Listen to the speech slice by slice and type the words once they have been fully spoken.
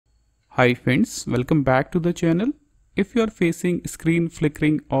Hi friends, welcome back to the channel. If you are facing screen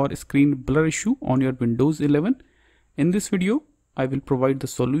flickering or screen blur issue on your Windows 11, in this video I will provide the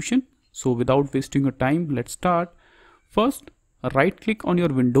solution. So without wasting your time, let's start. First, right click on your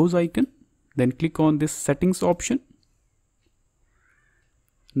Windows icon, then click on this settings option.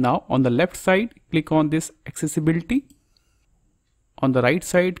 Now on the left side, click on this accessibility. On the right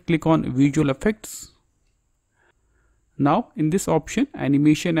side, click on visual effects. Now in this option,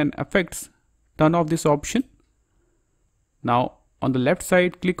 animation and effects, turn off this option. Now on the left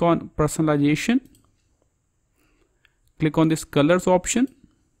side, click on personalization. Click on this colors option.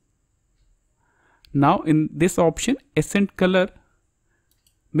 Now in this option, accent color,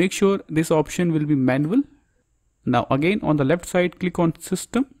 make sure this option will be manual. Now again on the left side, click on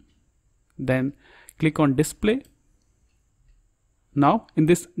system, then click on display. Now in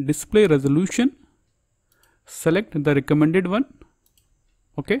this display resolution, select the recommended one.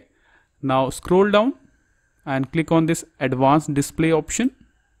 Okay, now scroll down and click on this advanced display option.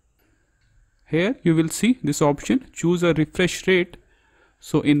 Here you will see this option, choose a refresh rate.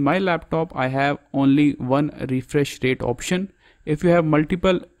 So in my laptop I have only one refresh rate option. If you have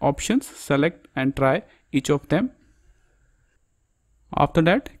multiple options, select and try each of them. After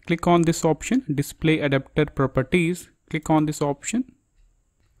that, click on this option, display adapter properties. Click on this option.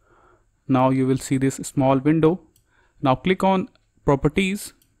 Now you will see this small window. Now click on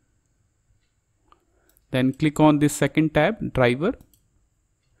properties. Then click on this second tab, driver.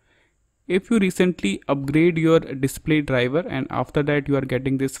 If you recently upgrade your display driver and after that you are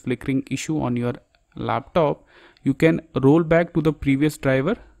getting this flickering issue on your laptop, you can roll back to the previous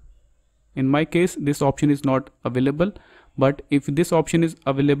driver. In my case, this option is not available, but if this option is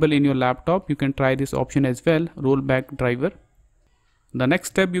available in your laptop, you can try this option as well, roll back driver. The next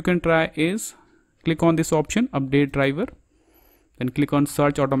step you can try is click on this option, update driver, then click on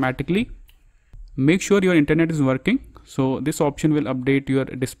search automatically. Make sure your internet is working. So this option will update your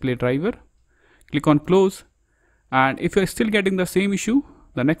display driver. Click on close. And if you're still getting the same issue,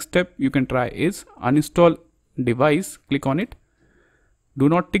 the next step you can try is uninstall device. Click on it. Do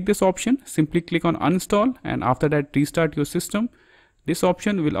not tick this option. Simply click on uninstall and after that restart your system. This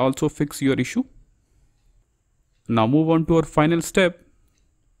option will also fix your issue. Now move on to our final step.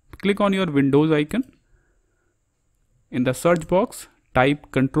 Click on your Windows icon. In the search box,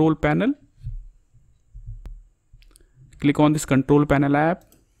 type control panel. Click on this control panel app.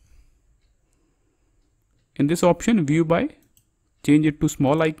 In this option, view by, change it to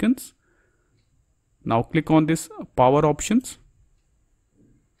small icons. Now click on this power options.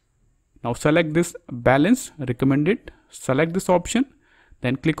 Now select this balance recommended. Select this option.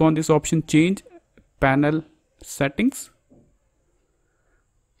 Then click on this option, change panel settings.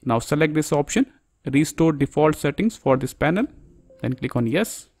 Now select this option, restore default settings for this panel. Then click on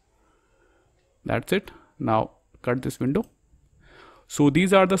yes. That's it. Now cut this window. So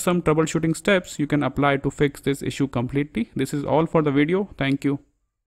these are the some troubleshooting steps you can apply to fix this issue completely. This is all for the video. Thank you.